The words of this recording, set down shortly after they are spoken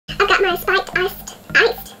got my spiked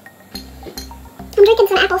iced. I'm drinking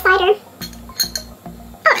some apple cider. Oh,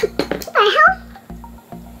 what the hell?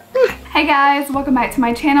 Hey guys, welcome back to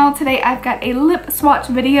my channel. Today I've got a lip swatch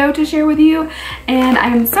video to share with you, and I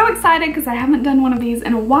am so excited because I haven't done one of these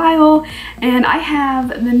in a while. And I have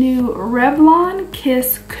the new Revlon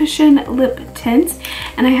Kiss Cushion Lip Tints,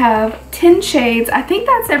 and I have 10 shades. I think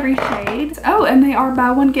that's every shade. Oh, and they are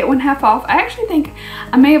buy one get one half off. I actually think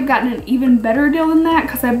I may have gotten an even better deal than that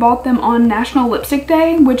because I bought them on National Lipstick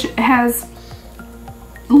Day, which has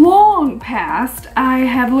long passed. I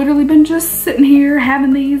have literally been just sitting here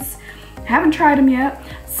having these. Haven't tried them yet.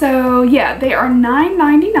 So yeah, they are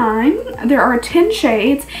 $9.99. There are 10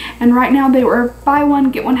 shades, and right now they were buy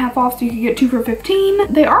one get one half off, so you could get 2 for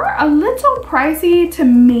 $15. They are a little pricey to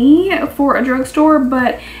me for a drugstore,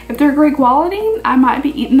 but if they're great quality, I might be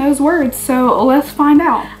eating those words. So let's find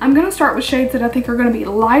out. I'm gonna start with shades that I think are gonna be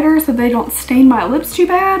lighter so they don't stain my lips too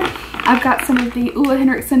bad. I've got some of the Ulla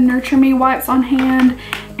Henriksen Nurture Me wipes on hand,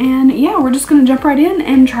 and yeah, we're just gonna jump right in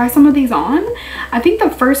and try some of these on. I think the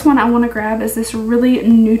first one I want to grab is this really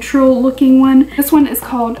neutral looking one. This one is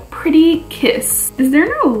called Pretty Kiss. Is there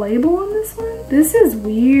no label on this one? This is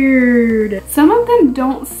weird. Some of them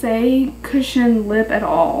don't say cushion lip at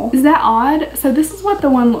all. Is that odd? So this is what the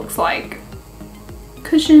one looks like.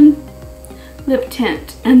 Cushion lip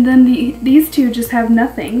tint. And then these two just have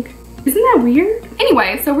nothing. Isn't that weird?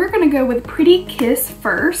 Anyway, so we're gonna go with Pretty Kiss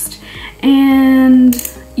first, and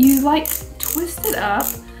you like twist it up.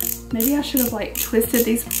 Maybe I should have like twisted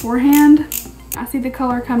these beforehand. I see the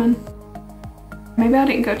color coming. Maybe I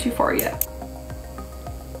didn't go too far yet.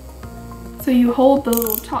 So you hold the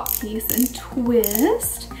little top piece and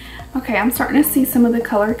twist. Okay, I'm starting to see some of the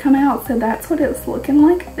color come out, so that's what it's looking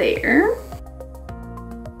like there.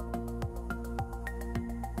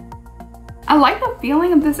 I like the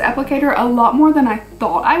feeling of this applicator a lot more than I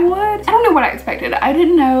thought I would. I don't know what I expected. I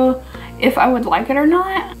didn't know if I would like it or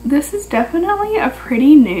not. This is definitely a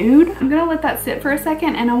pretty nude. I'm gonna let that sit for a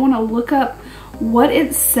second, and I want to look up what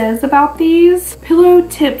it says about these. Pillow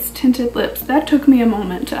Tips Tinted Lips. That took me a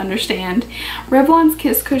moment to understand. Revlon's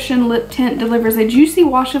Kiss Cushion Lip Tint delivers a juicy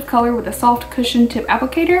wash of color with a soft cushion tip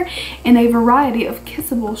applicator in a variety of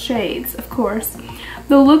kissable shades, of course.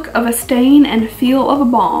 The look of a stain and feel of a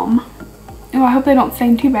balm. Oh, I hope they don't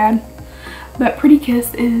stain too bad. But Pretty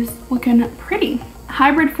Kiss is looking pretty.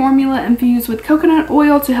 Hybrid formula infused with coconut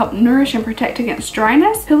oil to help nourish and protect against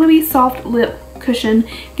dryness. Pillowy soft lip cushion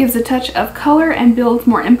gives a touch of color and builds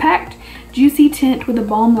more impact. Juicy tint with a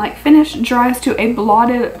balm-like finish dries to a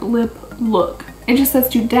blotted lip look. It just says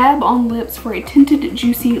to dab on lips for a tinted,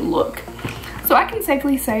 juicy look. So I can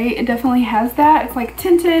safely say it definitely has that. It's like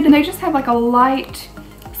tinted, and they just have like a light,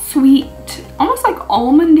 sweet, almost like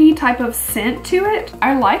almondy type of scent to it.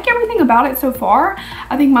 I like everything about it so far.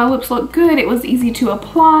 I think my lips look good. It was easy to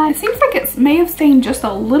apply. It seems like it may have stained just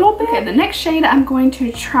a little bit. Okay, the next shade I'm going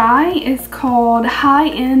to try is called High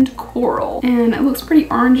End Coral, and it looks pretty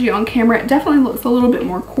orangey on camera. It definitely looks a little bit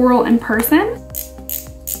more coral in person.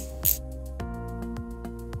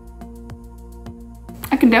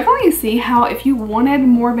 I can definitely see how if you wanted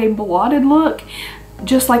more of a blotted look,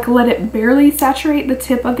 just like let it barely saturate the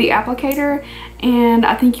tip of the applicator, and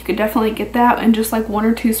I think you could definitely get that in just like 1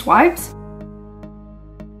 or 2 swipes.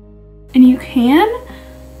 And you can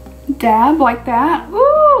dab like that.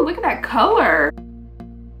 Ooh, look at that color.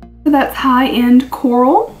 So that's High End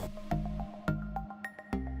Coral.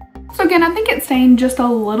 So again, I think it stained just a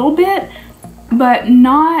little bit, but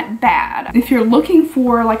not bad. If you're looking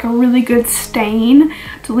for like a really good stain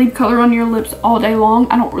to leave color on your lips all day long,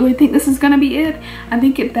 I don't really think this is gonna be it. I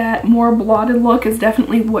think that more blotted look is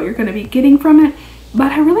definitely what you're gonna be getting from it,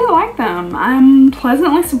 but I really like them. I'm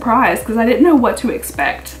pleasantly surprised because I didn't know what to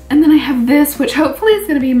expect. And then I have this, which hopefully is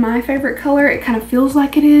gonna be my favorite color. It kind of feels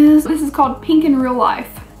like it is. This is called Pink in Real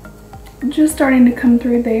Life. Just starting to come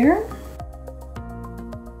through there.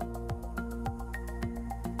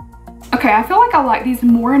 Okay, I feel like I like these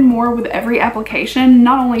more and more with every application.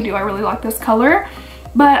 Not only do I really like this color,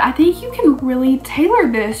 but I think you can really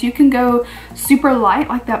tailor this. You can go super light,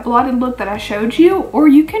 like that blotted look that I showed you, or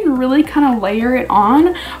you can really kind of layer it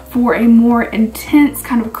on for a more intense,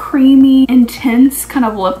 kind of creamy, intense kind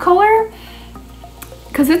of lip color.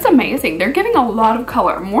 Because it's amazing. They're giving a lot of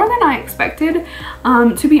color, more than I expected.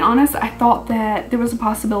 To be honest, I thought that there was a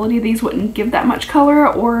possibility these wouldn't give that much color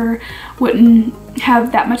or wouldn't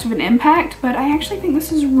have that much of an impact, but I actually think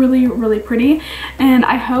this is really, really pretty, and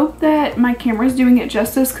I hope that my camera is doing it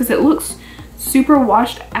justice because it looks super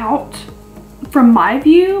washed out from my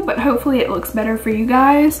view, but hopefully it looks better for you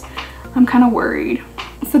guys. I'm kind of worried.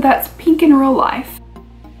 So that's Pink in Real Life.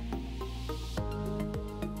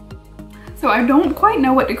 So I don't quite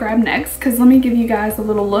know what to grab next because let me give you guys a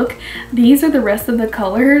little look. These are the rest of the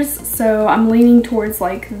colors. So I'm leaning towards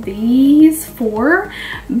like these 4,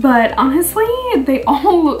 but honestly, they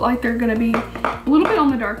all look like they're gonna be a little bit on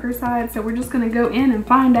the darker side. So we're just gonna go in and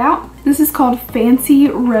find out. This is called Fancy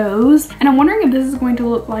Rose. And I'm wondering if this is going to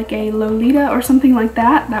look like a Lolita or something like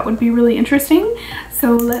that. That would be really interesting.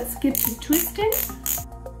 So let's get to twisting.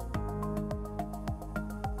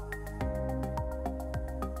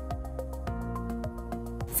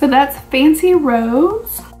 So that's Fancy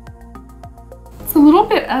Rose. It's a little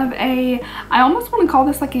bit of a, I almost want to call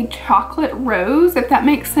this like a chocolate rose, if that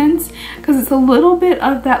makes sense, because it's a little bit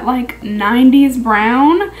of that like 90s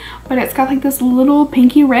brown, but it's got like this little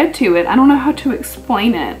pinky red to it. I don't know how to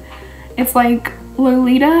explain it. It's like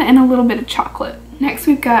Lolita and a little bit of chocolate. Next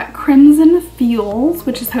we've got Crimson Feels,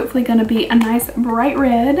 which is hopefully going to be a nice bright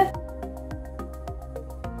red.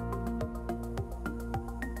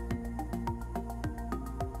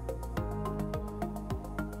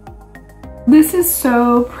 This is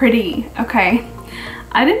so pretty, okay?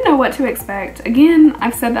 I didn't know what to expect. Again,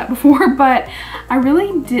 I've said that before, but I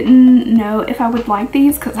really didn't know if I would like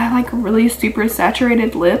these because I like really super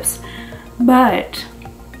saturated lips. But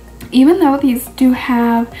even though these do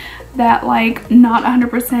have that like not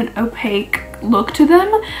 100% opaque look to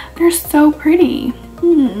them, they're so pretty.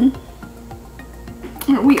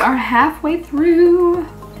 We are halfway through.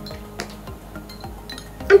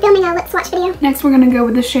 I'm filming a lip swatch video. Next we're gonna go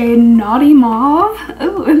with the shade Naughty Mauve.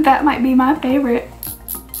 Ooh, that might be my favorite.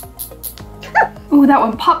 Ooh, that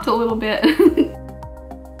one popped a little bit.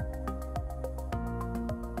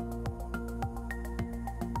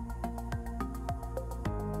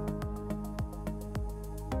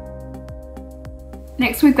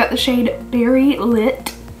 Next we've got the shade Berry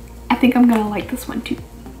Lit. I think I'm gonna like this one too.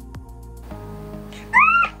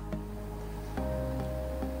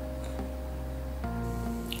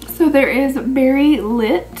 So there is Berry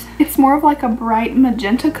Lit. It's more of like a bright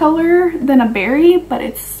magenta color than a berry, but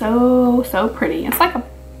it's so pretty. It's like a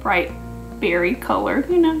bright berry color,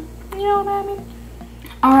 you know what I mean?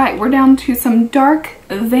 All right, we're down to some dark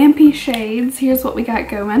vampy shades. Here's what we got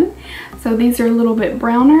going. So these are a little bit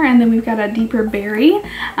browner, and then we've got a deeper berry.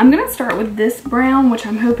 I'm gonna start with this brown, which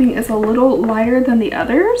I'm hoping is a little lighter than the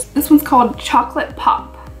others. This one's called Chocolate Pop.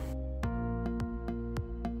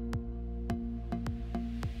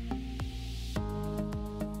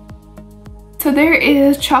 So there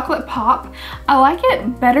is Chocolate Pop. I like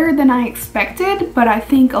it better than I expected, but I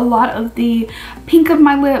think a lot of the pink of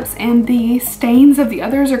my lips and the stains of the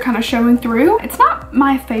others are kind of showing through. It's not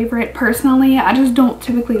my favorite personally. I just don't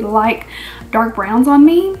typically like dark browns on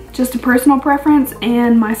me, just a personal preference,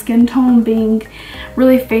 and my skin tone being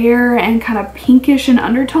really fair and kind of pinkish in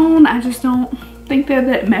undertone, I just don't think that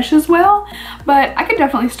it meshes well, but I could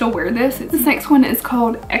definitely still wear this. This next one is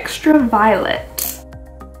called Extra Violet.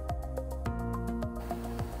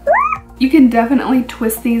 You can definitely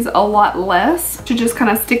twist these a lot less to just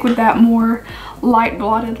kind of stick with that more light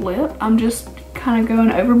blotted lip. I'm just kind of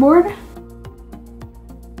going overboard.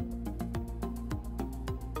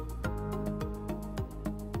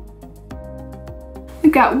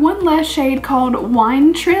 We've got one less shade called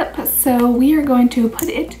Wine Trip, so we are going to put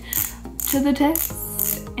it to the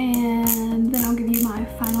test and then I'll give you my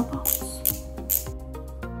final thoughts.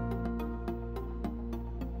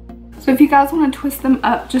 So if you guys want to twist them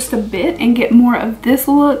up just a bit and get more of this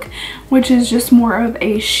look, which is just more of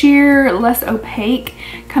a sheer, less opaque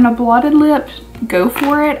kind of blotted lip, go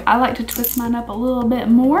for it. I like to twist mine up a little bit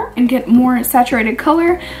more and get more saturated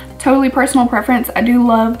color. Totally personal preference. I do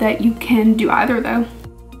love that you can do either though.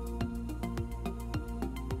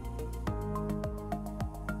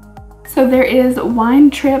 So there is Wine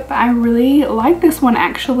Trip. I really like this one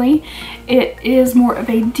actually. It is more of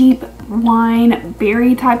a deep wine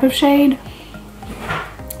berry type of shade,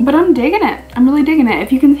 but I'm digging it. I'm really digging it.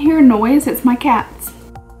 If you can hear noise, it's my cats.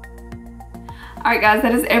 Alright guys,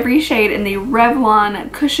 that is every shade in the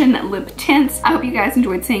Revlon Cushion Lip Tints. I hope you guys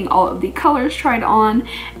enjoyed seeing all of the colors tried on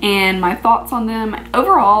and my thoughts on them.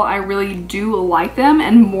 Overall, I really do like them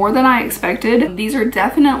and more than I expected. These are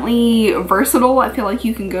definitely versatile. I feel like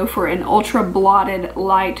you can go for an ultra blotted,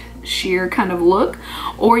 light, sheer kind of look,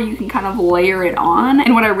 or you can kind of layer it on.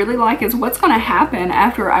 And what I really like is what's going to happen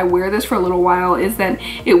after I wear this for a little while is that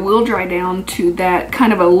it will dry down to that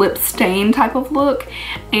kind of a lip stain type of look,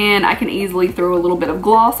 and I can easily throw a little bit of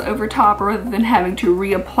gloss over top rather than having to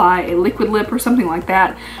reapply a liquid lip or something like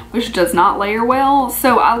that, which does not layer well.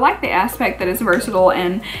 So I like the aspect that it's versatile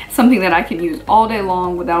and something that I can use all day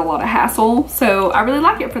long without a lot of hassle. So I really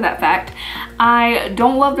like it for that fact. I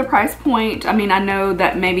don't love the price point. I mean, I know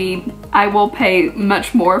that maybe Obviously, I will pay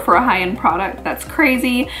much more for a high-end product. That's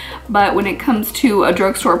crazy. But when it comes to a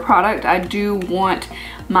drugstore product, I do want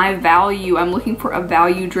my value. I'm looking for a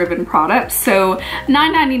value-driven product. So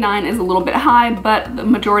 $9.99 is a little bit high, but the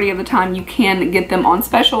majority of the time you can get them on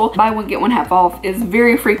special. Buy one, get one half off is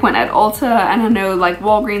very frequent at Ulta, and I know like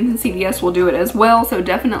Walgreens and CVS will do it as well. So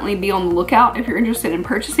definitely be on the lookout if you're interested in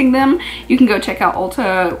purchasing them. You can go check out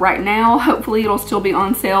Ulta right now. Hopefully it'll still be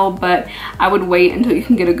on sale, but I would wait until you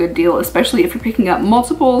can get a good deal, especially if you're picking up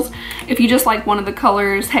multiples. If you just like one of the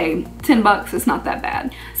colors, hey, 10 bucks is not that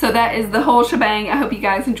bad. So that is the whole shebang. I hope you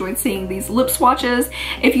guys enjoyed seeing these lip swatches.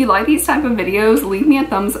 If you like these type of videos, leave me a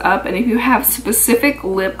thumbs up, and if you have specific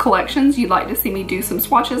lip collections you'd like to see me do some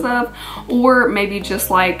swatches of, or maybe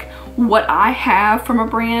just like what I have from a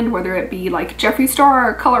brand, whether it be like Jeffree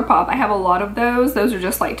Star or ColourPop, I have a lot of those. Those are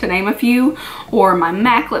just like to name a few, or my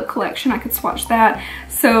MAC lip collection, I could swatch that.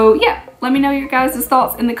 So yeah, let me know your guys'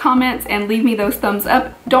 thoughts in the comments and leave me those thumbs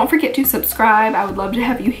up. Don't forget to subscribe. I would love to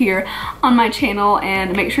have you here on my channel,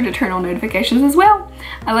 and make sure to turn on notifications as well.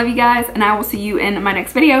 I love you guys, and I will see you in my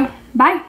next video. Bye.